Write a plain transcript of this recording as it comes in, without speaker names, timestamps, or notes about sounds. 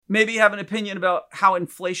maybe have an opinion about how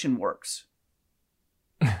inflation works.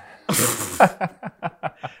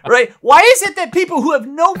 Right? Why is it that people who have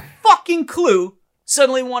no fucking clue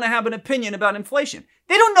suddenly want to have an opinion about inflation?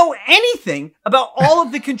 They don't know anything about all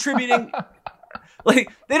of the contributing,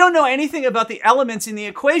 like, they don't know anything about the elements in the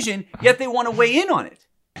equation, yet they want to weigh in on it.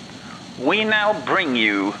 We now bring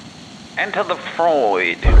you Enter the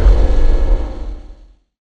Freud.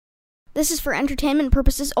 This is for entertainment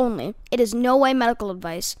purposes only. It is no way medical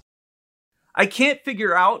advice. I can't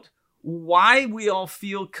figure out why we all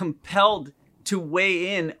feel compelled to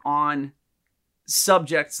weigh in on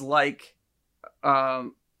subjects like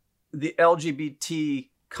the LGBT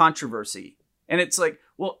controversy. And it's like,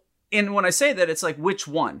 well, and when I say that, it's like, which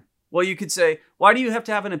one? Well, you could say, why do you have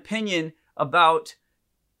to have an opinion about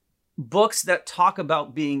books that talk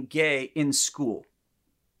about being gay in school?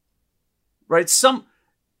 Right?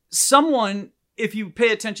 Someone, if you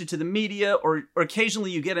pay attention to the media or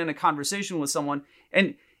occasionally you get in a conversation with someone,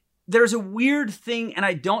 and there's a weird thing, and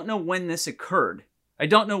I don't know when this occurred. I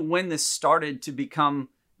don't know when this started to become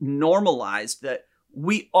normalized, that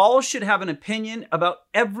we all should have an opinion about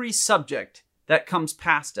every subject that comes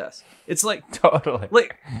past us. It's like... Totally.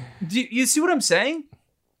 Like, do you see what I'm saying?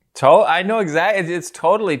 I know exactly. It's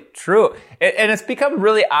totally true. And it's become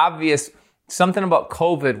really obvious, something about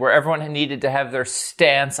COVID, where everyone needed to have their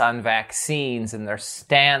stance on vaccines and their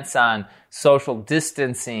stance on social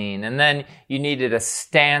distancing. And then you needed a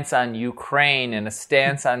stance on Ukraine and a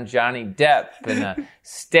stance on Johnny Depp and a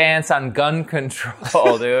stance on gun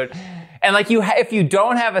control, dude. And like if you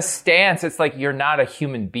don't have a stance, it's like you're not a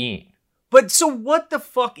human being. But so what the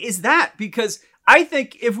fuck is that? Because I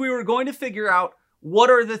think if we were going to figure out what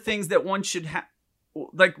are the things that one should have,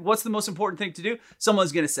 like, what's the most important thing to do?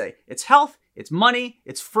 Someone's going to say it's health, it's money,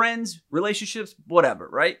 it's friends, relationships, whatever,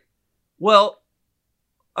 right? Well,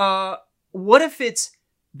 what if it's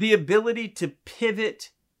the ability to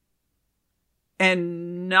pivot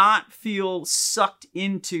and not feel sucked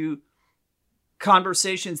into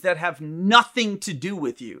conversations that have nothing to do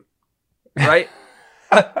with you, right?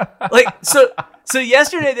 So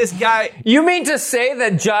yesterday, this guy... You mean to say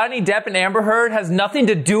that Johnny Depp and Amber Heard has nothing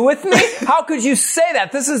to do with me? How could you say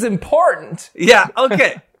that? This is important. Yeah,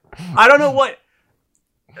 okay. I don't know what...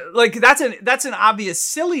 Like, that's an obvious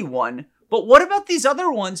silly one, but what about these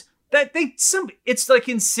other ones that it's like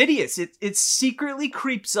insidious. It secretly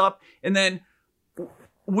creeps up, and then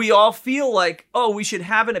we all feel like, oh, we should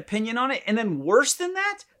have an opinion on it, and then worse than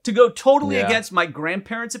that, to go totally against my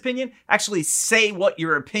grandparents' opinion, actually say what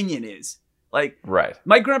your opinion is. Like, right.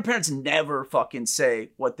 My grandparents never fucking say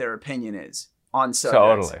what their opinion is on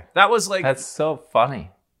subjects. Totally. That was like... That's so funny.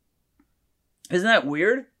 Isn't that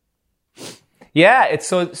weird? Yeah, it's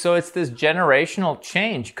so it's this generational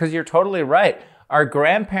change, because you're totally right. Our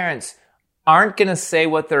grandparents aren't going to say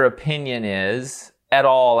what their opinion is at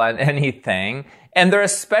all on anything, and they're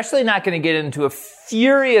especially not going to get into a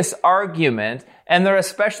furious argument, and they're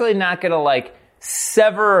especially not going to like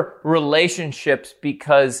sever relationships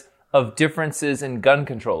because of differences in gun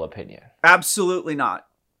control opinion. Absolutely not.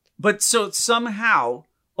 But so somehow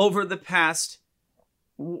over the past,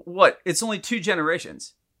 it's only 2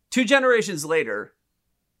 generations. 2 generations later,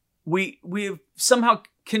 we've somehow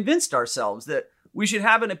convinced ourselves that we should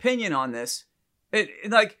have an opinion on this. I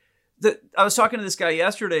was talking to this guy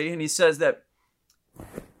yesterday, and he says that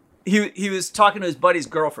he was talking to his buddy's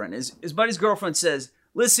girlfriend. His buddy's girlfriend says,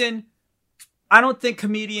 listen, I don't think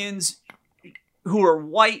comedians who are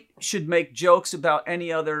white should make jokes about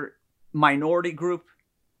any other minority group.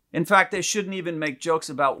 In fact, they shouldn't even make jokes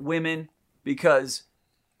about women, because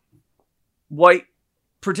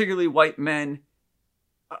particularly white men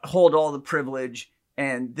hold all the privilege,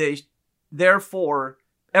 and therefore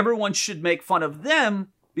everyone should make fun of them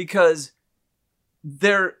because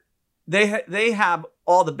they have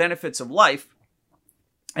all the benefits of life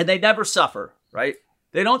and they never suffer, right?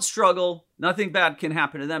 They don't struggle. Nothing bad can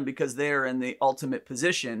happen to them because they're in the ultimate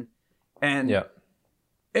position. And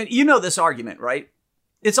you know this argument, right?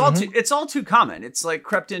 It's all too common. It's like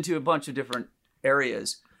crept into a bunch of different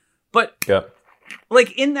areas. But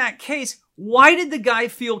like in that case, why did the guy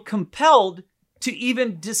feel compelled to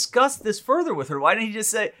even discuss this further with her? Why didn't he just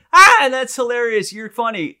say, that's hilarious, you're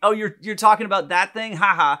funny. Oh, you're talking about that thing?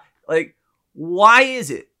 Haha. Like, why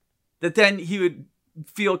is it that then he would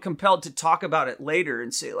feel compelled to talk about it later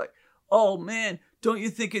and say like, oh man, don't you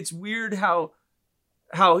think it's weird how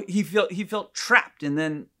he felt trapped and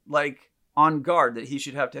then like on guard that he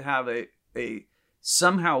should have to have a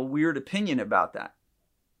somehow weird opinion about that?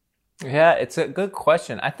 Yeah, it's a good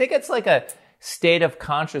question. I think it's like a state of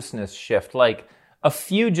consciousness shift. Like a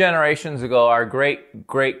few generations ago, our great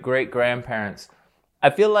grandparents I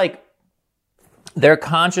feel like their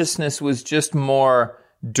consciousness was just more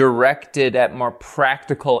directed at more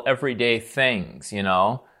practical everyday things, you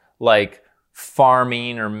know, like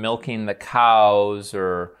farming or milking the cows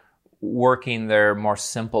or working their more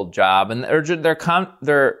simple job. And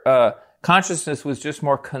their consciousness was just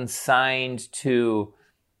more consigned to,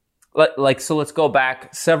 like, so let's go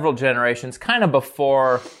back several generations, kind of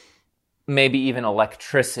before maybe even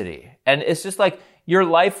electricity. And it's just like your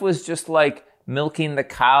life was just like milking the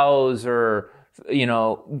cows or, you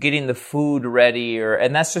know, getting the food ready,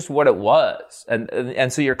 and that's just what it was.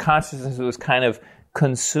 And so your consciousness was kind of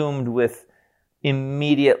consumed with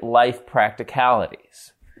immediate life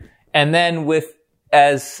practicalities. And then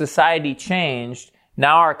as society changed,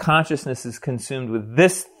 now our consciousness is consumed with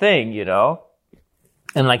this thing, you know?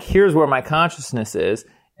 And like, here's where my consciousness is.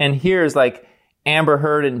 And here's like Amber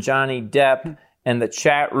Heard and Johnny Depp and the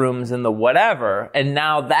chat rooms and the whatever. And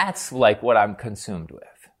now that's like what I'm consumed with.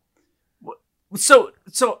 So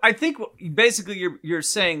I think basically you're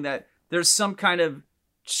saying that there's some kind of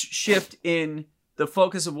shift in the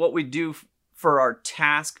focus of what we do for our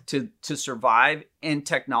task to survive in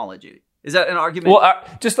technology. Is that an argument? Well,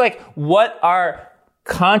 just like what our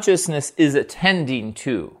consciousness is attending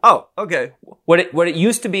to. Oh, okay. What it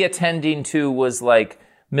used to be attending to was like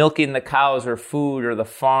milking the cows or food or the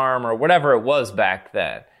farm or whatever it was back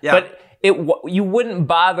then. Yeah. But you wouldn't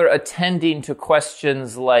bother attending to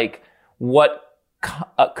questions like what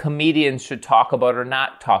comedians should talk about or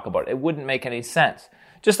not talk about. It wouldn't make any sense.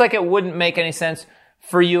 Just like it wouldn't make any sense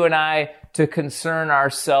for you and I to concern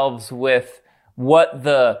ourselves with what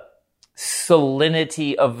the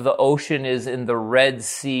salinity of the ocean is in the Red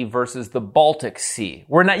Sea versus the Baltic Sea.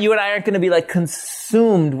 You and I aren't going to be like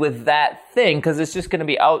consumed with that thing because it's just going to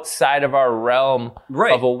be outside of our realm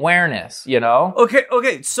of awareness, you know?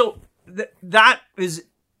 Okay. So that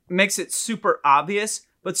makes it super obvious.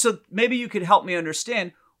 But so maybe you could help me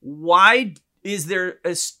understand, why is there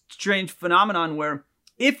a strange phenomenon where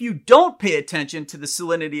if you don't pay attention to the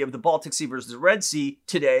salinity of the Baltic Sea versus the Red Sea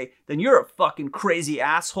today, then you're a fucking crazy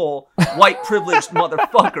asshole, white privileged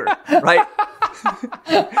motherfucker, right?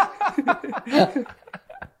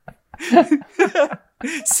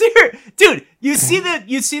 Dude, you see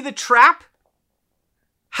the trap?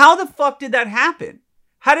 How the fuck did that happen?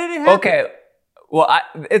 How did it happen? Okay. Well,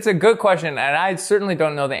 it's a good question, and I certainly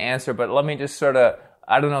don't know the answer, but let me just sort of,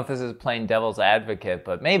 I don't know if this is playing devil's advocate,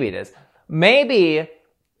 but maybe it is. Maybe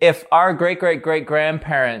if our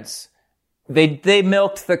great-great-great-grandparents, they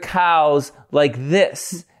milked the cows like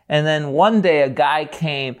this, and then one day a guy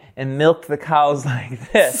came and milked the cows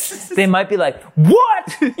like this, they might be like,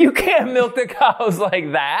 what? You can't milk the cows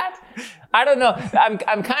like that? I don't know. I'm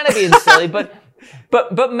kind of being silly, but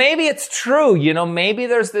maybe it's true, you know, maybe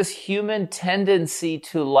there's this human tendency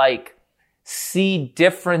to like see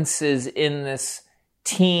differences in this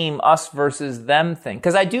team, us versus them thing.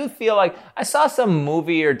 Because I do feel like I saw some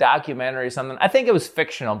movie or documentary or something. I think it was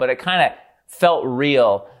fictional, but it kind of felt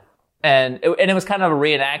real. And it was kind of a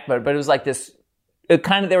reenactment, but it was like this, they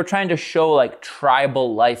were trying to show like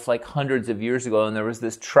tribal life like hundreds of years ago. And there was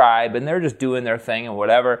this tribe and they were just doing their thing and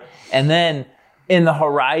whatever. And then in the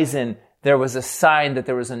horizon, there was a sign that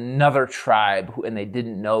there was another tribe and they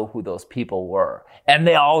didn't know who those people were. And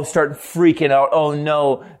they all started freaking out. Oh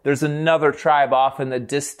no, there's another tribe off in the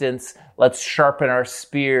distance. Let's sharpen our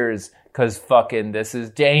spears because fucking this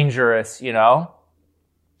is dangerous, you know?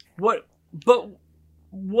 What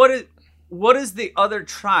is the other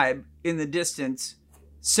tribe in the distance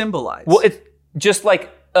symbolize? Well, it's just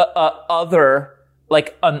like other,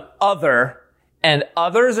 like an other, and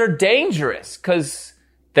others are dangerous because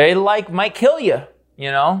they might kill you,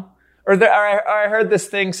 you know? Or I heard this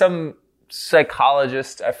thing, some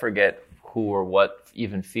psychologist, I forget who or what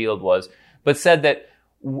even field was, but said that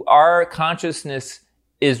our consciousness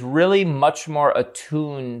is really much more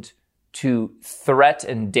attuned to threat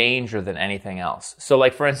and danger than anything else. So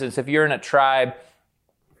like, for instance, if you're in a tribe,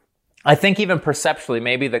 I think even perceptually,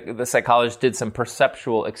 maybe the psychologist did some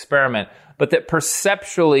perceptual experiment, but that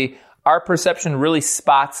perceptually, our perception really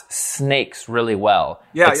spots snakes really well.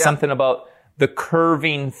 Yeah, something about the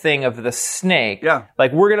curving thing of the snake. Yeah.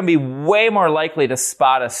 Like we're going to be way more likely to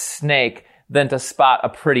spot a snake than to spot a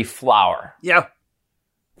pretty flower. Yeah.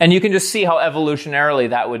 And you can just see how evolutionarily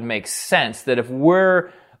that would make sense, that if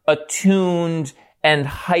we're attuned and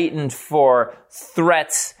heightened for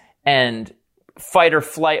threats and fight or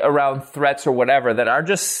flight around threats or whatever, that our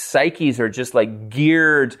just psyches are just like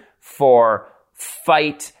geared for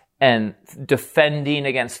fight and defending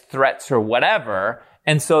against threats or whatever.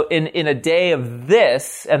 And so in a day of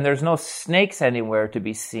this, and there's no snakes anywhere to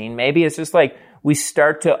be seen, maybe it's just like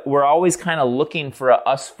we're always kind of looking for a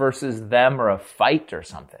us versus them or a fight or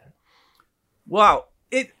something. Wow.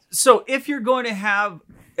 So if you're going to have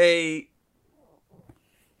if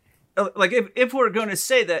we're going to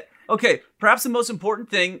say that, okay, perhaps the most important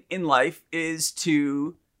thing in life is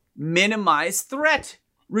to minimize threat,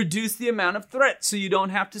 reduce the amount of threat so you don't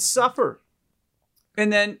have to suffer.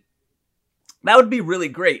 And then that would be really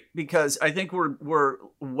great, because I think we're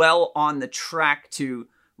well on the track to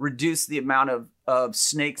reduce the amount of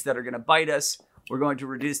snakes that are going to bite us. We're going to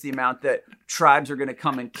reduce the amount that tribes are going to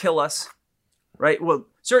come and kill us, right? Well,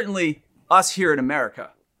 certainly us here in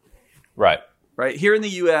America. Right. Right. Here in the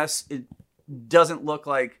U.S., it doesn't look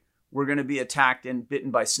like we're going to be attacked and bitten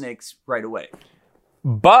by snakes right away.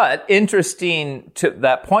 But interesting to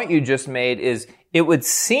that point you just made is it would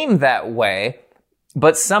seem that way,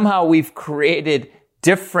 but somehow we've created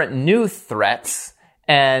different new threats.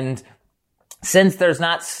 And since there's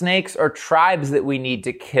not snakes or tribes that we need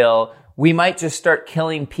to kill, we might just start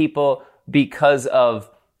killing people because of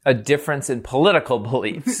a difference in political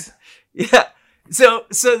beliefs. Yeah. So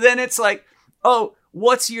then it's like, oh,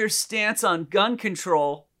 what's your stance on gun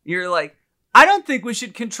control? You're like, I don't think we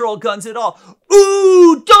should control guns at all.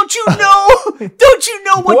 Ooh, don't you know? Don't you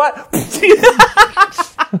know what?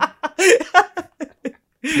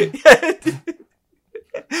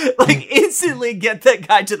 Like, instantly get that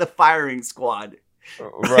guy to the firing squad.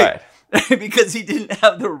 Right. Because he didn't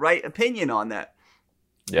have the right opinion on that.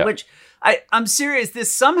 Yeah. Which, I'm serious,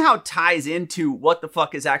 this somehow ties into what the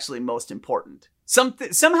fuck is actually most important.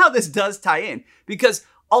 Somehow this does tie in, because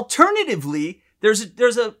alternatively,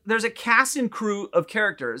 there's a cast and crew of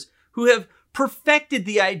characters who have perfected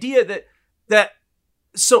the idea that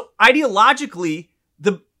so ideologically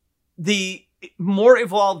the more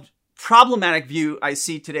evolved problematic view I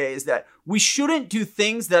see today is that we shouldn't do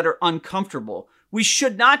things that are uncomfortable. We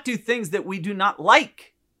should not do things that we do not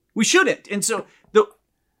like. We shouldn't. And so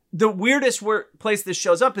the weirdest place this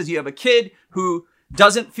shows up is you have a kid who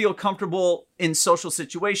doesn't feel comfortable in social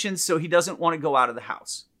situations, so he doesn't want to go out of the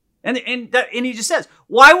house. And he just says,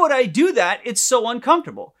 why would I do that? It's so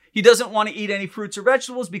uncomfortable. He doesn't want to eat any fruits or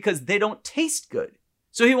vegetables because they don't taste good.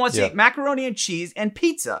 So he wants to eat macaroni and cheese and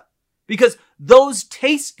pizza because those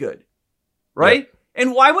taste good, right? Yeah.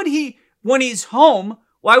 And why would he, when he's home,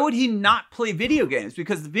 why would he not play video games?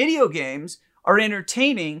 Because the video games are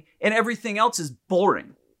entertaining and everything else is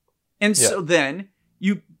boring. And so then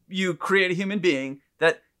you create a human being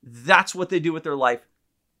that's what they do with their life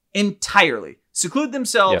entirely. Seclude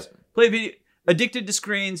themselves, play video, addicted to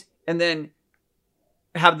screens, and then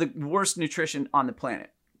have the worst nutrition on the planet.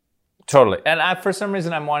 Totally. And for some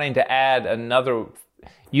reason, I'm wanting to add another.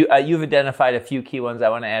 You've identified a few key ones. I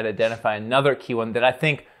want to identify another key one that I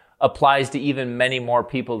think applies to even many more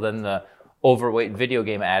people than the overweight video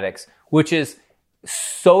game addicts, which is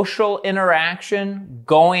social interaction,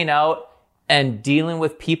 going out and dealing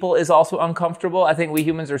with people is also uncomfortable. I think we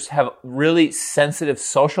humans have really sensitive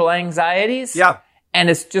social anxieties. Yeah. And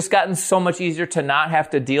it's just gotten so much easier to not have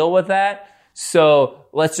to deal with that. So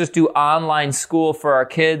let's just do online school for our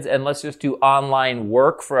kids, and let's just do online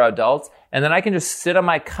work for adults. And then I can just sit on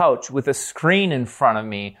my couch with a screen in front of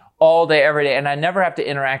me all day, every day, and I never have to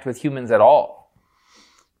interact with humans at all.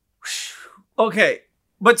 Okay.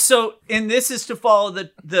 But and this is to follow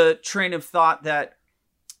the train of thought that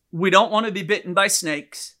we don't want to be bitten by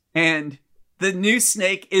snakes, and the new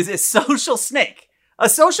snake is a social snake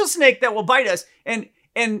that will bite us. And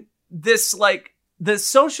this, like,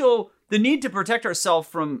 the need to protect ourselves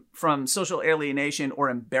from social alienation or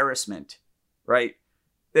embarrassment, right?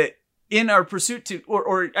 That in our pursuit to,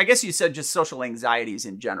 or I guess you said just social anxieties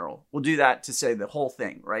in general. We'll do that to say the whole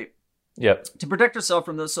thing, right? Yep. To protect ourselves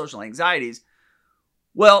from those social anxieties.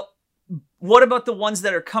 Well, what about the ones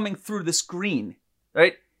that are coming through the screen,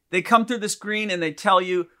 right? They come through the screen and they tell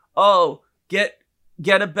you, oh, get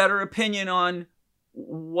a better opinion on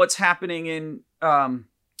what's happening in,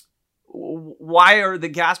 why are the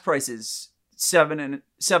gas prices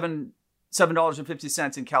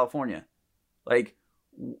 $7.50 in California? Like,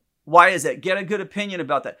 why is that? Get a good opinion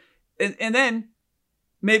about that. And then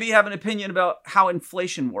maybe have an opinion about how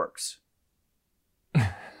inflation works.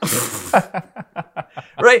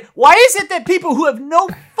 Right? Why is it that people who have no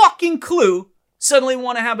fucking clue suddenly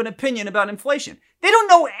want to have an opinion about inflation? They don't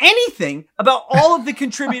know anything about all of the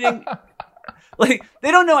contributing, like,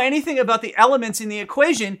 they don't know anything about the elements in the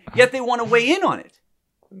equation, yet they want to weigh in on it.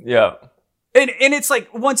 Yeah. And it's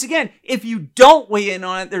like, once again, if you don't weigh in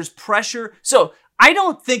on it, there's pressure. So I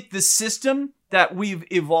don't think the system that we've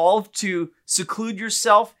evolved to seclude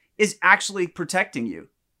yourself is actually protecting you.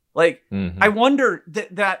 Like, I wonder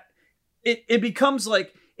that it becomes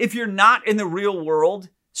like, if you're not in the real world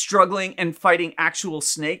struggling and fighting actual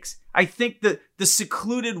snakes, I think that the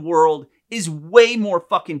secluded world is way more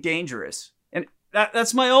fucking dangerous. And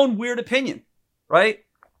that's my own weird opinion, right?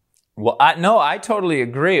 Well, I totally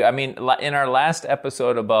agree. I mean, in our last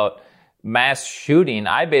episode about mass shooting,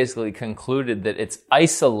 I basically concluded that it's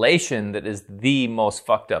isolation that is the most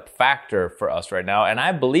fucked up factor for us right now. And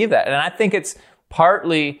I believe that. And I think it's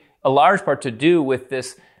a large part to do with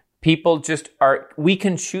this. People we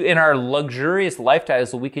can choose in our luxurious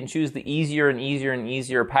lifestyles, we can choose the easier and easier and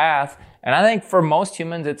easier path. And I think for most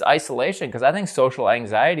humans, it's isolation, because I think social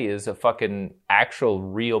anxiety is a fucking actual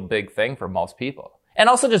real big thing for most people. And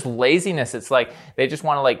also just laziness. It's like they just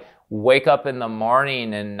want to like wake up in the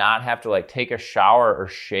morning and not have to like take a shower or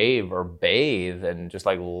shave or bathe and just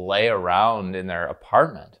like lay around in their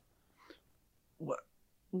apartment.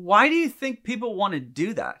 Why do you think people want to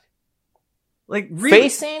do that? Like really?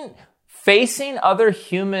 Facing other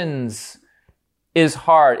humans is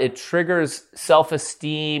hard. It triggers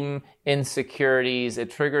self-esteem, insecurities.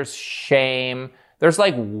 It triggers shame. There's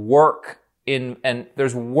like work and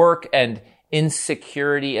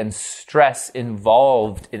insecurity and stress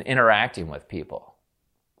involved in interacting with people.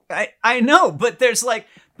 I know, but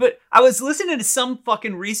but I was listening to some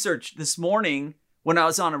fucking research this morning when I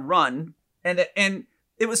was on a run, and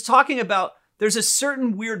it was talking about there's a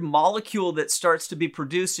certain weird molecule that starts to be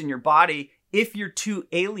produced in your body if you're too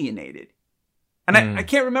alienated. And I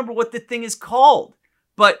can't remember what the thing is called,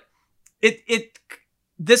 but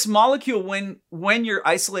this molecule, when you're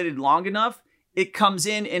isolated long enough, it comes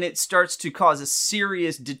in and it starts to cause a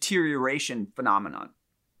serious deterioration phenomenon.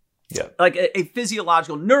 Yeah. Like a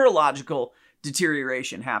physiological, neurological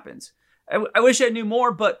deterioration happens. I wish I knew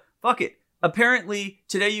more, but fuck it. Apparently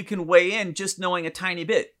today you can weigh in just knowing a tiny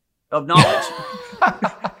bit of knowledge.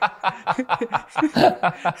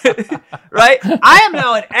 Right? I am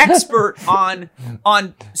now an expert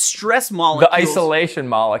on stress molecules. The isolation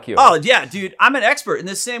molecule. Oh, yeah, dude. I'm an expert in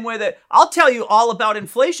the same way that I'll tell you all about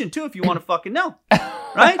inflation, too, if you want to fucking know.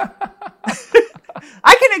 Right?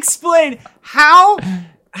 I can explain how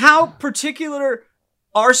particular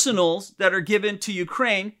arsenals that are given to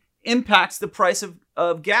Ukraine impacts the price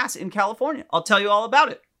of gas in California. I'll tell you all about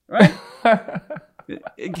it. Right?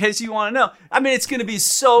 In case you want to know. I mean, it's going to be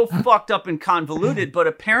so fucked up and convoluted, but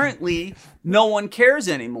apparently no one cares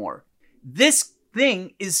anymore. This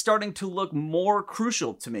thing is starting to look more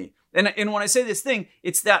crucial to me. And when I say this thing,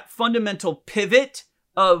 it's that fundamental pivot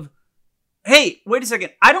of, hey, wait a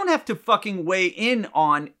second. I don't have to fucking weigh in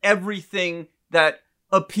on everything that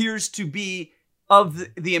appears to be of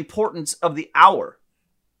the importance of the hour.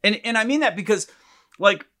 And I mean that because,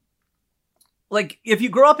 like if you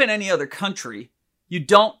grow up in any other country, you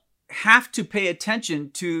don't have to pay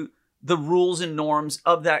attention to the rules and norms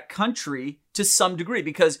of that country to some degree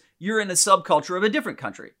because you're in a subculture of a different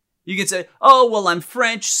country. You can say, oh, well, I'm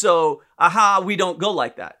French, so we don't go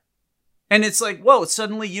like that. And it's like, whoa,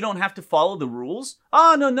 suddenly you don't have to follow the rules?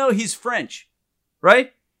 Oh, no, he's French,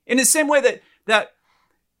 right? In the same way that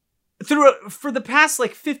for the past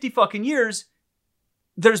like 50 fucking years,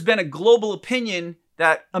 there's been a global opinion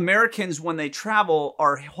that Americans, when they travel,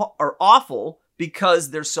 are awful because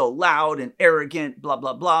they're so loud and arrogant, blah,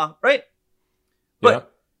 blah, blah, right?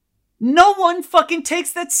 But no one fucking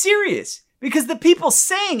takes that serious because the people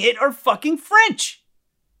saying it are fucking French.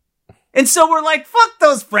 And so we're like, fuck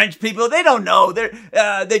those French people. They don't know.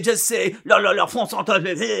 They just say, la, France,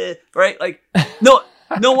 right? Like,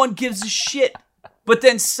 no one gives a shit. But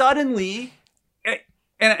then suddenly,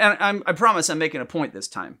 and I promise I'm making a point this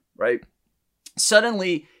time, right?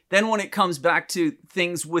 Suddenly, then when it comes back to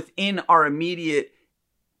things within our immediate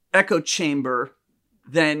echo chamber,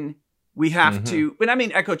 then we have to, and I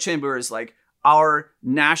mean echo chamber is like our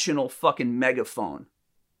national fucking megaphone,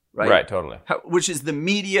 right? Right, totally. Which is the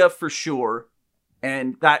media for sure.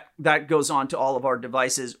 And that goes on to all of our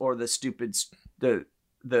devices or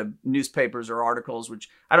the newspapers or articles, which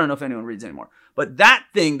I don't know if anyone reads anymore. But that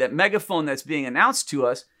thing, that megaphone that's being announced to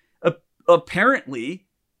us, apparently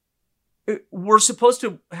we're supposed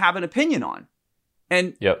to have an opinion on.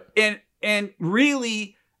 And and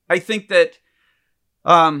really, I think that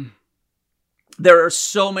there are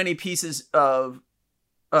so many pieces of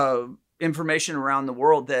information around the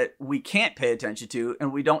world that we can't pay attention to,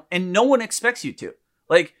 and no one expects you to.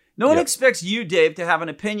 Like, no one expects you, Dave, to have an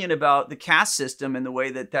opinion about the caste system and the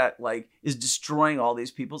way that like is destroying all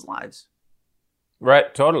these people's lives.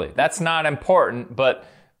 Right, totally. That's not important, but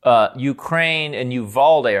Ukraine and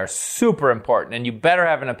Uvalde are super important, and you better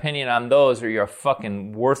have an opinion on those or you're a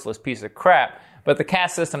fucking worthless piece of crap. But the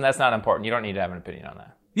caste system, that's not important. You don't need to have an opinion on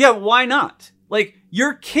that. Yeah, why not? Like,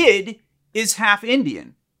 your kid is half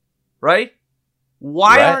Indian. right?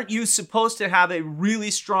 Why aren't you supposed to have a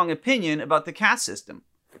really strong opinion about the caste system?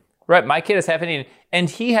 Right. My kid is half Indian, and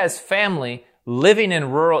he has family living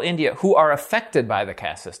in rural India who are affected by the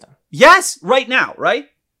caste system. Yes, right now, right?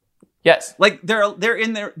 Yes. Like they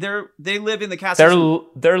live in the caste system.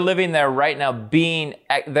 They're living there right now,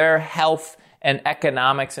 their health and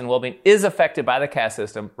economics and well-being is affected by the caste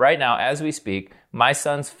system right now as we speak. My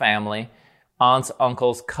son's family, aunts,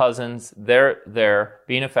 uncles, cousins, they're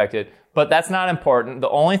being affected. But that's not important. The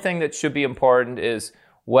only thing that should be important is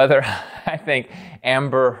whether I think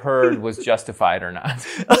Amber Heard was justified or not.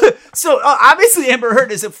 So obviously Amber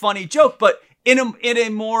Heard is a funny joke, but in a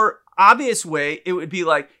more obvious way, it would be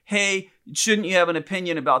like, hey, shouldn't you have an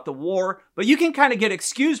opinion about the war? But you can kind of get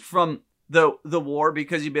excused from the war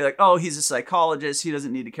because you'd be like, oh, he's a psychologist. He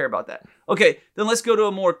doesn't need to care about that. Okay, then let's go to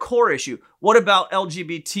a more core issue. What about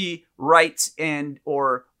LGBT rights and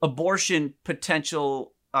or abortion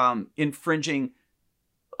potential infringing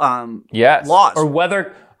laws? Or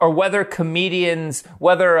whether a white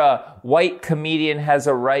comedian has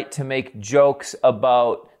a right to make jokes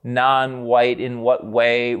about non-white in what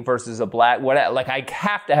way versus a black. Like I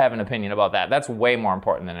have to have an opinion about that. That's way more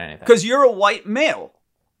important than anything. Because you're a white male.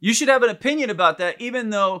 You should have an opinion about that, even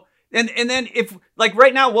though, and then if, like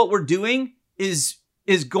right now, what we're doing is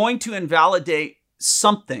going to invalidate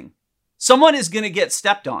something. Someone is going to get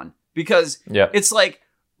stepped on because it's like,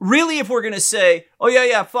 really, if we're going to say, oh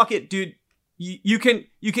yeah, fuck it, dude, you can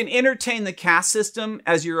entertain the caste system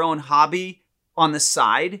as your own hobby on the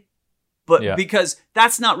side, but because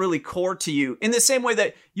that's not really core to you. In the same way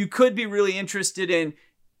that you could be really interested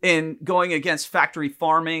in going against factory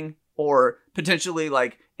farming or potentially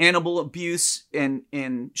like animal abuse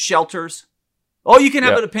in shelters. Oh, you can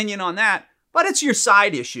have an opinion on that, but it's your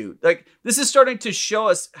side issue. Like this is starting to show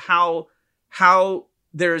us how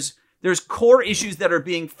there's core issues that are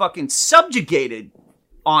being fucking subjugated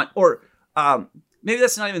on, or maybe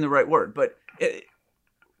that's not even the right word, but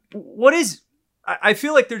I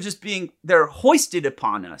feel like they're hoisted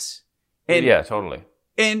upon us. And, yeah, totally.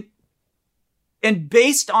 And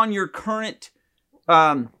based on your current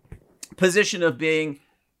position of being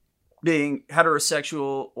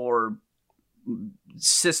heterosexual or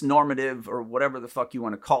cisnormative or whatever the fuck you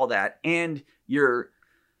want to call that, and your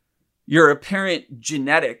apparent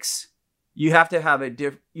genetics, you have to have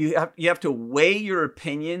you have to weigh your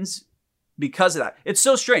opinions because of that. It's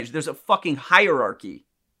so strange. There's a fucking hierarchy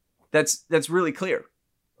that's really clear,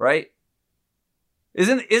 right?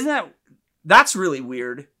 Isn't that's really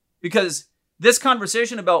weird, because this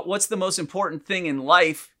conversation about what's the most important thing in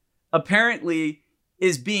life apparently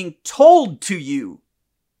is being told to you.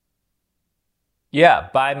 Yeah,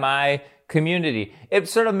 by my community. It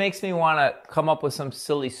sort of makes me want to come up with some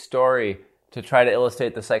silly story to try to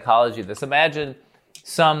illustrate the psychology of this. Imagine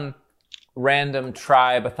some random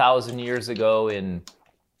tribe 1,000 years ago in,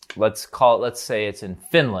 let's say it's in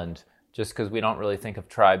Finland, just because we don't really think of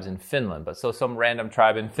tribes in Finland. But so some random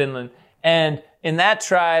tribe in Finland. And in that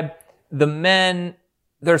tribe, the men,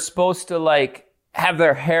 they're supposed to like have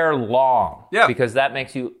their hair long, because that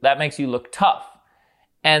makes you look tough.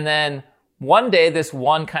 And then one day, this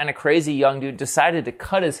one kind of crazy young dude decided to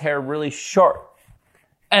cut his hair really short.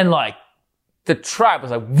 And like, the tribe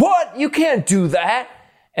was like, what? You can't do that.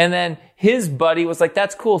 And then his buddy was like,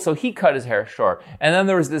 that's cool. So he cut his hair short. And then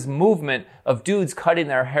there was this movement of dudes cutting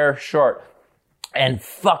their hair short. And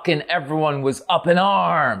fucking everyone was up in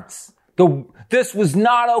arms. This was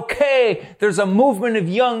not okay. There's a movement of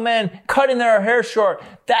young men cutting their hair short.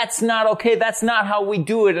 That's not okay. That's not how we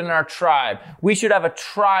do it in our tribe. We should have a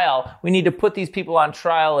trial. We need to put these people on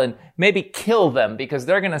trial and maybe kill them, because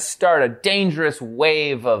they're going to start a dangerous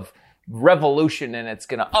wave of revolution and it's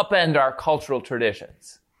going to upend our cultural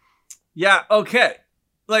traditions. Yeah, okay.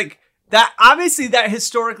 Like that, obviously that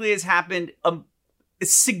historically has happened a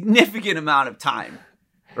significant amount of time.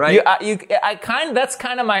 Right. That's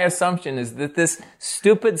kind of my assumption, is that this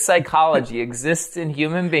stupid psychology exists in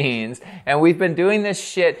human beings, and we've been doing this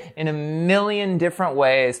shit in a million different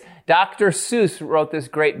ways. Dr. Seuss wrote this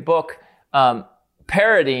great book,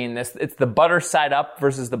 parodying this. It's the butter side up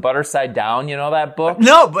versus the butter side down. You know that book?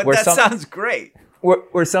 No, but that sounds great.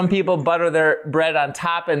 Where some people butter their bread on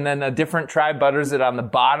top, and then a different tribe butters it on the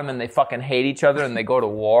bottom, and they fucking hate each other, and they go to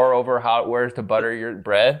war over where to butter your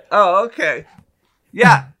bread. Oh, okay.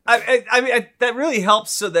 Yeah, I mean, that really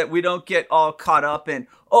helps so that we don't get all caught up in,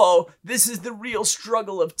 oh, this is the real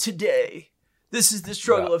struggle of today. This is the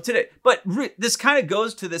struggle of today. But this kind of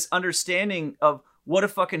goes to this understanding of what a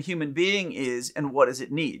fucking human being is and what does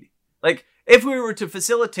it need. Like, if we were to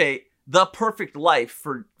facilitate the perfect life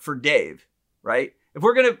for Dave, right? If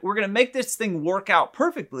we're gonna make this thing work out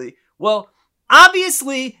perfectly, Well,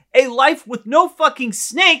 obviously, a life with no fucking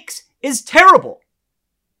snakes is terrible.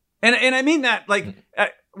 And I mean that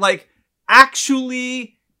like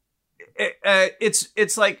actually,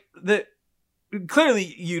 it's like clearly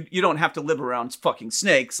you don't have to live around fucking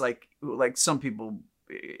snakes like some people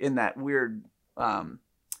in that weird,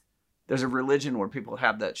 there's a religion where people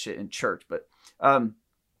have that shit in church, but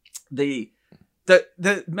the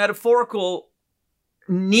metaphorical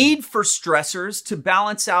need for stressors to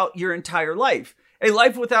balance out your entire life. A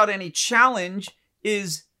life without any challenge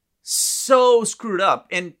is so screwed up.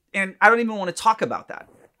 And I don't even want to talk about that.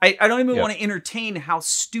 I don't even want to entertain how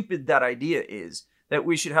stupid that idea is, that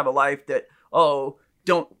we should have a life that,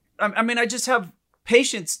 I just have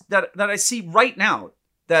patients that I see right now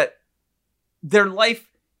that their life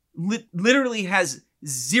literally has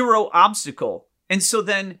zero obstacle. And so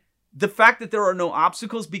then the fact that there are no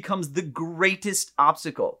obstacles becomes the greatest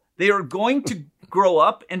obstacle. They are going to grow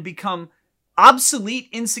up and become obsolete,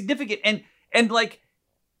 insignificant, and like,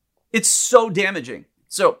 it's so damaging.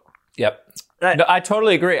 So, yep. No, I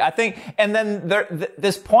totally agree. I think, and then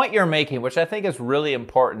this point you're making, which I think is really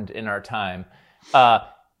important in our time,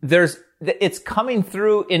 it's coming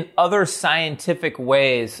through in other scientific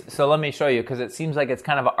ways. So let me show you, because it seems like it's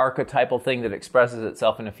kind of an archetypal thing that expresses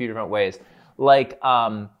itself in a few different ways. Like,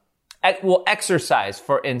 exercise,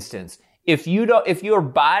 for instance. If you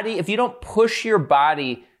don't push your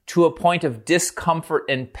body to a point of discomfort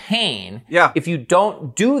and pain, if you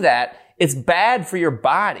don't do that, it's bad for your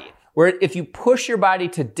body. Where if you push your body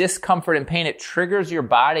to discomfort and pain, it triggers your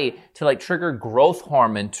body to like trigger growth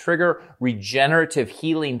hormone, trigger regenerative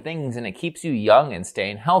healing things, and it keeps you young and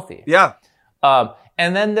staying healthy. Yeah.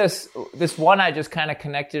 And then this one I just kind of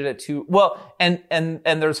connected it to, and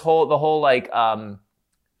there's the whole like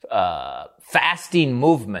fasting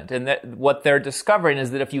movement, and that what they're discovering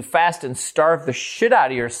is that if you fast and starve the shit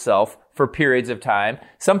out of yourself for periods of time,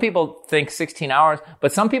 some people think 16 hours,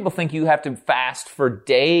 but some people think you have to fast for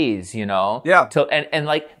days, Yeah. And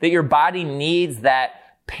like that your body needs that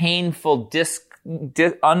painful,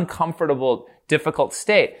 uncomfortable, difficult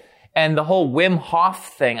state. And the whole Wim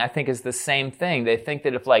Hof thing, I think, is the same thing. They think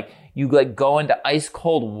that if like you like go into ice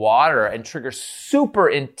cold water and trigger super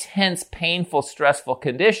intense, painful, stressful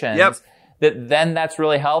conditions, that then that's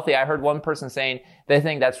really healthy. I heard one person saying they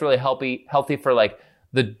think that's really healthy for like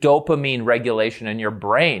the dopamine regulation in your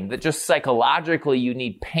brain. That just psychologically you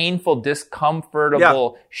need painful,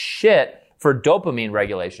 discomfortable shit for dopamine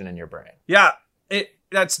regulation in your brain. Yeah,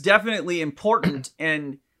 that's definitely important.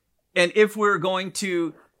 And if we're going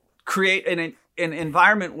to create an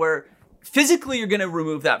environment where physically you're going to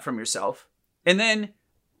remove that from yourself, and then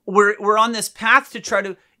we're on this path to try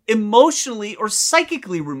to emotionally or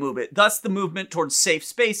psychically remove it. Thus the movement towards safe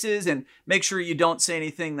spaces, and make sure you don't say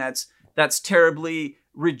anything that's terribly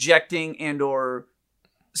rejecting and or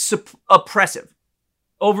oppressive,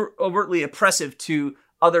 overtly oppressive to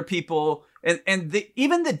other people, and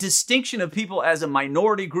even the distinction of people as a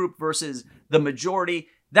minority group versus the majority,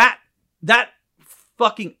 that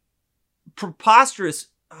fucking preposterous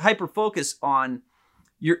hyper focus on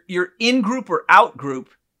your in group or out group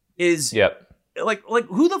is like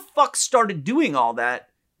who the fuck started doing all that?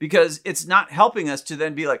 Because it's not helping us to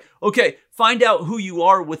then be like, okay, find out who you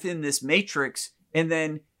are within this matrix, and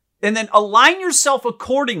then align yourself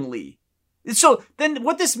accordingly. So then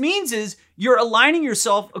what this means is you're aligning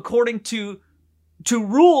yourself according to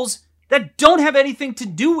rules that don't have anything to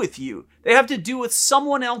do with you. They have to do with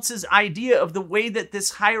someone else's idea of the way that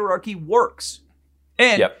this hierarchy works.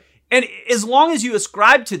 And as long as you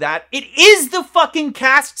ascribe to that, it is the fucking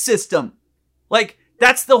caste system. Like,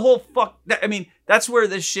 that's the whole that's where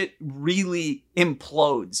this shit really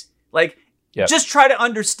implodes. Like, just try to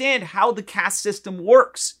understand how the caste system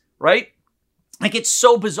works, right? Like, it's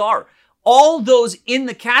so bizarre. All those in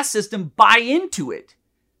the caste system buy into it.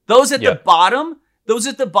 Those at the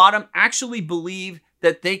bottom actually believe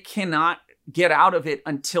that they cannot get out of it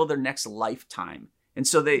until their next lifetime. And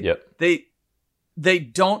so they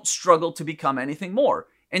don't struggle to become anything more.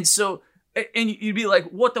 And so, and you'd be like,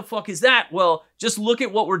 what the fuck is that? Well, just look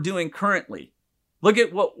at what we're doing currently. Look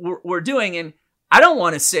at what we're doing. And I don't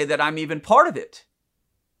want to say that I'm even part of it.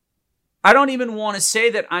 I don't even want to say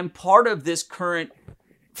that I'm part of this current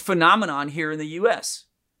phenomenon here in the U.S.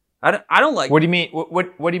 I don't like. What do you mean?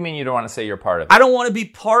 What do you mean you don't want to say you're part of it? I don't want to be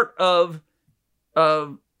part of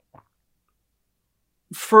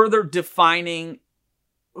further defining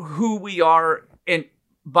who we are, and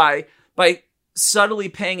by subtly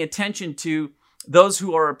paying attention to those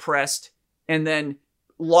who are oppressed, and then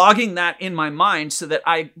logging that in my mind so that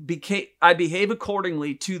I behave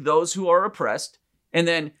accordingly to those who are oppressed, and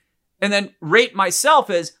then rate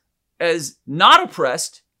myself as as not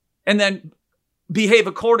oppressed and then behave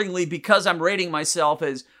accordingly because I'm rating myself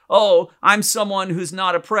as, oh, I'm someone who's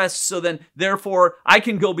not oppressed, so then therefore I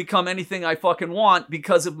can go become anything I fucking want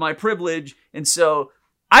because of my privilege, and so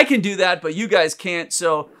I can do that, but you guys can't,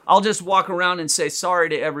 so I'll just walk around and say sorry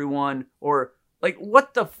to everyone, or like,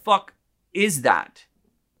 what the fuck is that?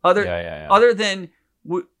 Other than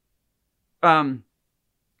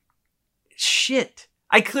shit.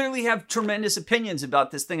 I clearly have tremendous opinions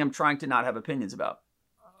about this thing I'm trying to not have opinions about.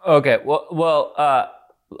 Okay, well,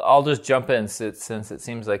 I'll just jump in since it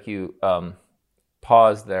seems like you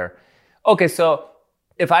paused there. Okay, so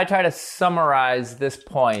if I try to summarize this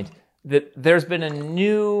point, that there's been a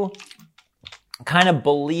new kind of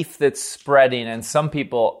belief that's spreading, and some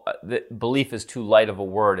people, belief is too light of a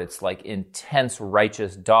word. It's like intense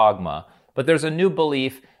righteous dogma. But there's a new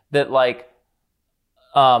belief that like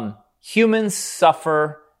humans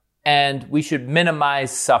suffer and we should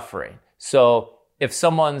minimize suffering. So if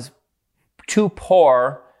someone's too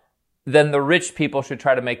poor, then the rich people should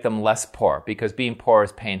try to make them less poor because being poor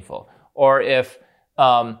is painful. Or if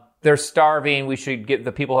they're starving, we should give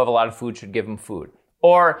the people who have a lot of food should give them food.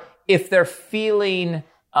 Or if they're feeling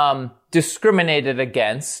discriminated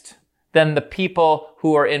against, then the people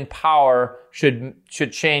who are in power should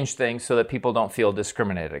change things so that people don't feel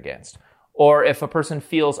discriminated against. Or if a person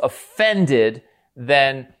feels offended,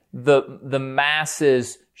 then the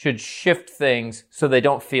masses should shift things so they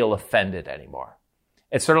don't feel offended anymore.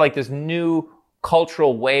 It's sort of like this new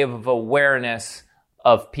cultural wave of awareness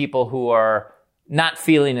of people who are not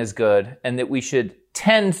feeling as good, and that we should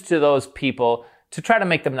tend to those people to try to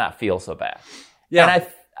make them not feel so bad. Yeah. And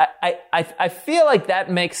I feel like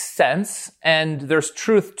that makes sense, and there's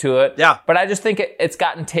truth to it. Yeah. But I just think it's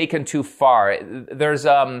gotten taken too far. There's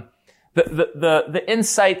the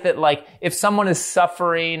insight that like if someone is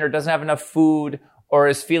suffering or doesn't have enough food or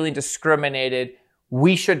is feeling discriminated,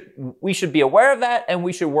 we should be aware of that and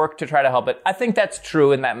we should work to try to help it. I think that's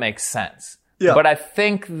true and that makes sense. Yeah. But I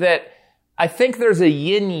think there's a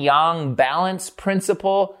yin-yang balance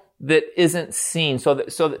principle that isn't seen. So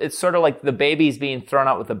it's sort of like the baby's being thrown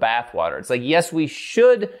out with the bathwater. It's like, yes, we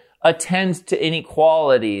should attend to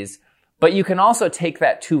inequalities, but you can also take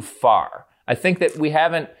that too far. I think that we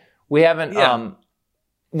haven't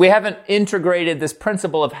integrated this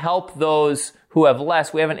principle of help those who have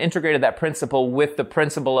less. We haven't integrated that principle with the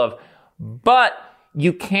principle of, but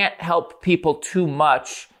you can't help people too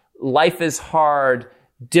much. Life is hard.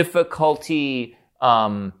 Difficulty,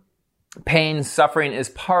 pain, suffering is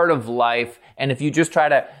part of life. And if you just try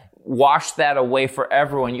to wash that away for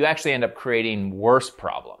everyone, you actually end up creating worse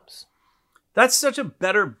problems. That's such a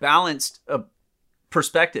better balanced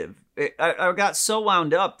perspective. I got so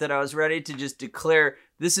wound up that I was ready to just declare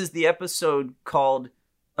this is the episode called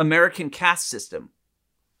American Caste System.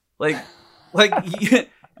 Like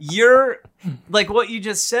you're like what you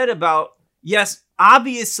just said about, yes,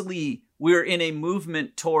 obviously we're in a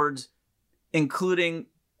movement towards including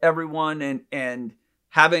everyone and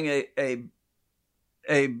having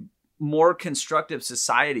a more constructive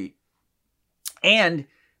society. And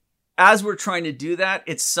as we're trying to do that,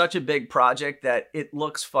 it's such a big project that it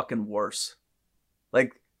looks fucking worse.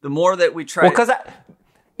 Like the more that we try,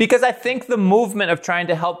 because I think the movement of trying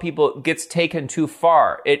to help people gets taken too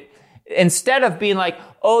far. Instead of being like,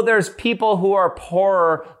 oh, there's people who are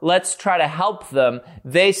poorer, let's try to help them.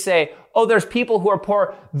 They say, oh, there's people who are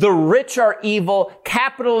poor. The rich are evil.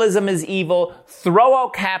 Capitalism is evil. Throw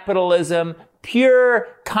out capitalism. Pure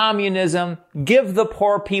communism. Give the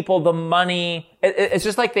poor people the money. It's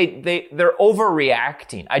just like they're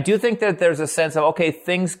overreacting. I do think that there's a sense of, okay,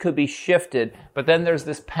 things could be shifted, but then there's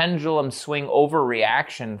this pendulum swing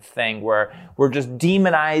overreaction thing where we're just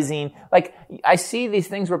demonizing. Like, I see these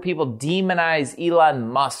things where people demonize Elon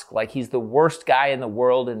Musk like he's the worst guy in the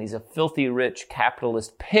world and he's a filthy rich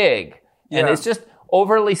capitalist pig. And it's just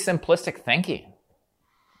overly simplistic thinking.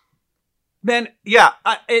 Man, yeah,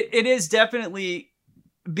 it is definitely,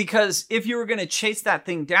 because if you were going to chase that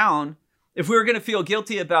thing down, if we were going to feel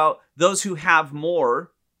guilty about those who have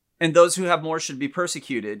more and those who have more should be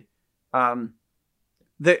persecuted,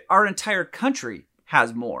 our entire country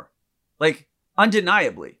has more, like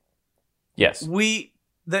undeniably. Yes.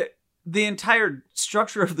 The entire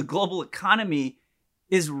structure of the global economy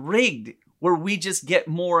is rigged where we just get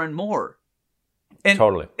more and more. And,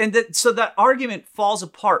 totally. And so that argument falls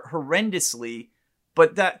apart horrendously,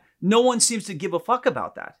 but that no one seems to give a fuck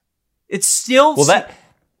about that. It's still... Well,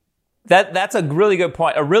 that's a really good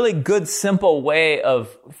point. A really good, simple way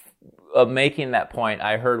of making that point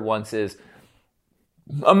I heard once is,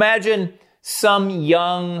 imagine some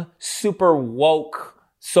young, super woke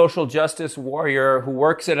social justice warrior who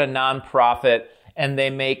works at a nonprofit, and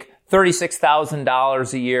they make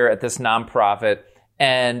 $36,000 a year at this nonprofit.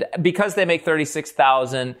 And because they make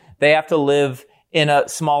 $36,000, they have to live in a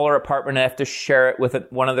smaller apartment and have to share it with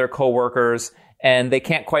one of their coworkers. And they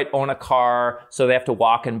can't quite own a car, so they have to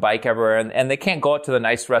walk and bike everywhere. And they can't go out to the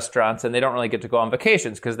nice restaurants, and they don't really get to go on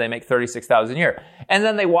vacations because they make $36,000 a year. And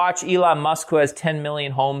then they watch Elon Musk, who has 10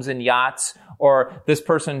 million homes and yachts, or this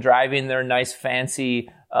person driving their nice fancy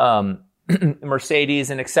Mercedes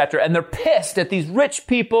and etc. And they're pissed at these rich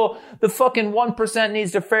people. The fucking 1%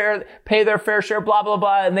 needs to pay their fair share, blah, blah,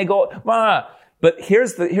 blah. And they go, blah, blah. But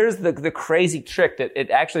here's the crazy trick that it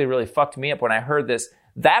actually really fucked me up when I heard this.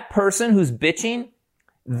 That person who's bitching,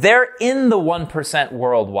 they're in the 1%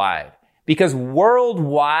 worldwide. Because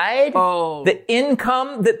worldwide, the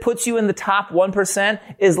income that puts you in the top 1%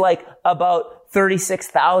 is like about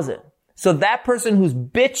 36,000. So that person who's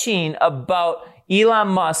bitching about Elon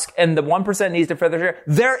Musk and the 1% needs to further share,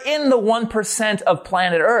 they're in the 1% of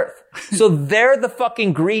planet Earth. So they're the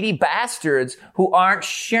fucking greedy bastards who aren't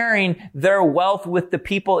sharing their wealth with the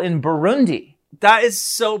people in Burundi. That is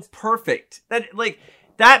so perfect.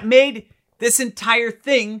 That made this entire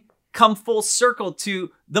thing come full circle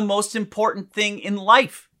to the most important thing in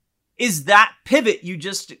life, is that pivot you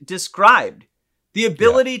just described. The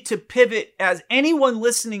ability to pivot, as anyone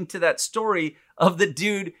listening to that story of the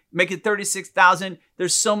dude making 36,000,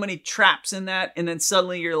 there's so many traps in that. And then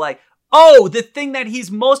suddenly you're like, oh, the thing that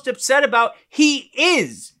he's most upset about, he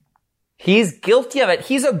is. He's guilty of it.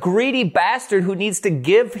 He's a greedy bastard who needs to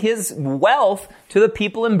give his wealth to the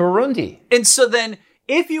people in Burundi. And so then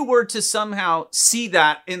if you were to somehow see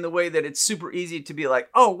that in the way that it's super easy to be like,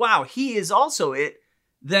 oh, wow, he is also it,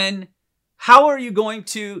 then how are you going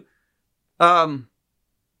to...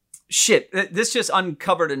 This just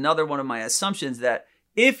uncovered another one of my assumptions, that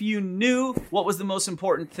if you knew what was the most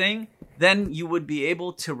important thing, then you would be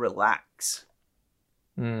able to relax.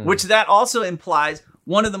 Which that also implies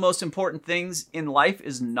one of the most important things in life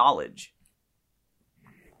is knowledge.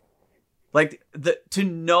 Like to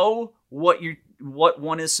know what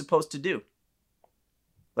one is supposed to do.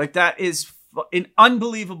 Like that is an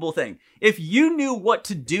unbelievable thing. If you knew what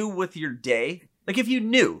to do with your day, like if you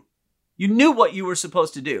knew what you were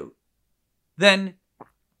supposed to do, then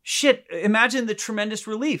imagine the tremendous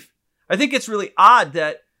relief. I think it's really odd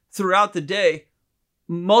that throughout the day,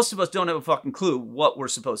 most of us don't have a fucking clue what we're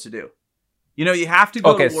supposed to do. You know, you have to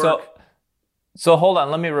go to work. So hold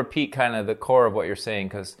on. Let me repeat kind of the core of what you're saying,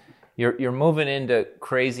 because you're moving into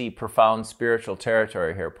crazy, profound spiritual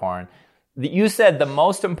territory here, Porn. You said the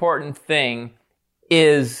most important thing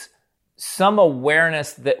is some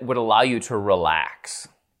awareness that would allow you to relax.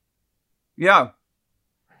 Yeah.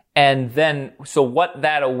 And then, so what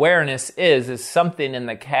that awareness is something in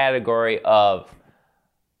the category of,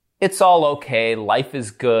 it's all okay, life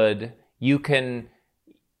is good, you can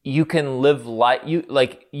live life,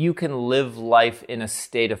 you can live life in a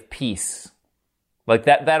state of peace. Like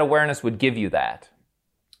that awareness would give you that.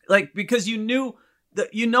 Like, because you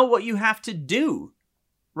know what you have to do,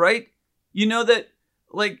 right? You know that,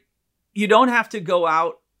 like, you don't have to go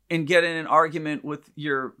out and get in an argument with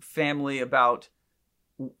your family about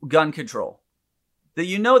gun control. That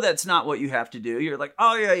you know that's not what you have to do. You're like,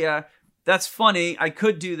 oh yeah, that's funny. I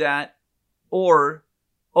could do that, or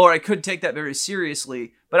I could take that very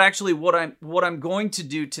seriously. But actually, what I'm going to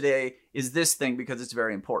do today is this thing because it's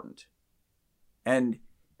very important. And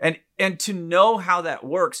to know how that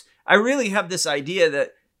works, I really have this idea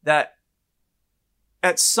that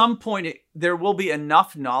at some point there will be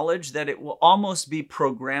enough knowledge that it will almost be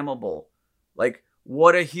programmable, like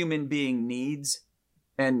what a human being needs.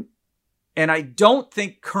 And I don't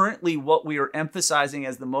think currently what we are emphasizing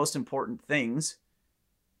as the most important things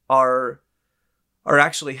are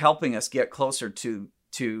actually helping us get closer to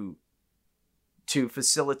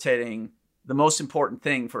facilitating the most important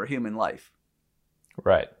thing for a human life.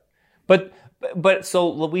 Right. But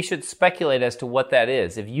so we should speculate as to what that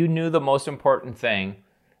is. If you knew the most important thing,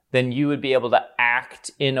 then you would be able to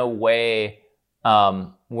act in a way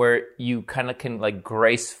where you kind of can like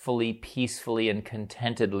gracefully, peacefully, and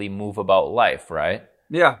contentedly move about life, right?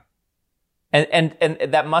 Yeah. And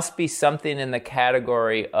that must be something in the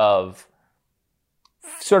category of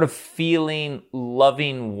sort of feeling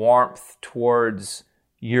loving warmth towards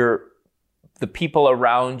the people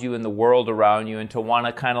around you and the world around you, and to want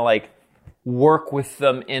to kind of like work with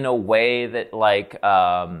them in a way that like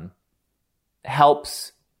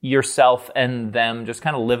helps yourself and them just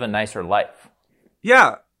kind of live a nicer life.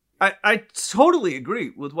 Yeah, I totally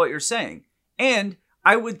agree with what you're saying. And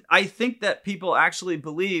I think that people actually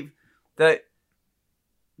believe that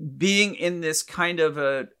being in this kind of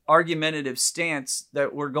a argumentative stance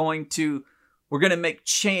that we're going to make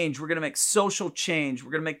change, we're going to make social change,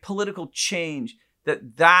 we're going to make political change,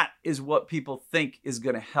 that is what people think is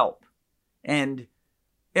going to help. And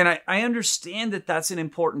I understand that that's an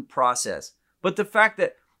important process, but the fact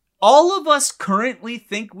that all of us currently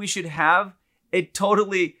think we should have a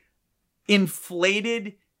totally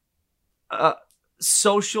inflated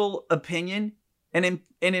social opinion and an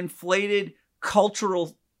inflated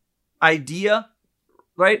cultural idea,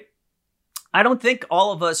 right? I don't think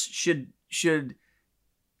all of us should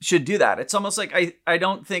do that. It's almost like I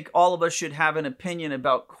don't think all of us should have an opinion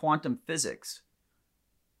about quantum physics.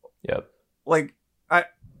 Yep. Like I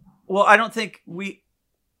don't think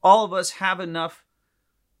all of us have enough.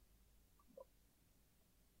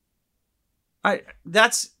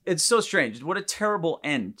 It's so strange. What a terrible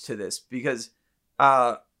end to this, because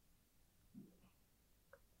I'm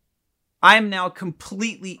now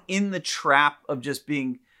completely in the trap of just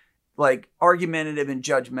being like argumentative and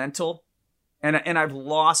judgmental. And I've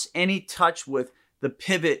lost any touch with the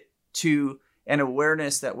pivot to an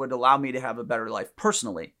awareness that would allow me to have a better life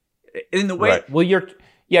personally. In the way, right. Well,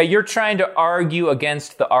 you're trying to argue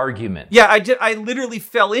against the argument. Yeah, I literally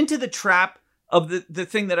fell into the trap of the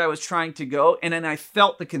thing that I was trying to go, and then I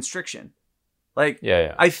felt the constriction. Like,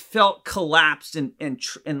 yeah. I felt collapsed and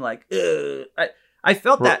like, I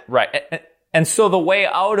felt that. Right. And so the way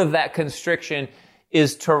out of that constriction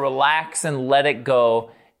is to relax and let it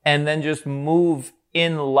go, and then just move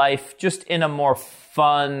in life just in a more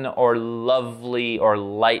fun or lovely or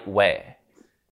light way.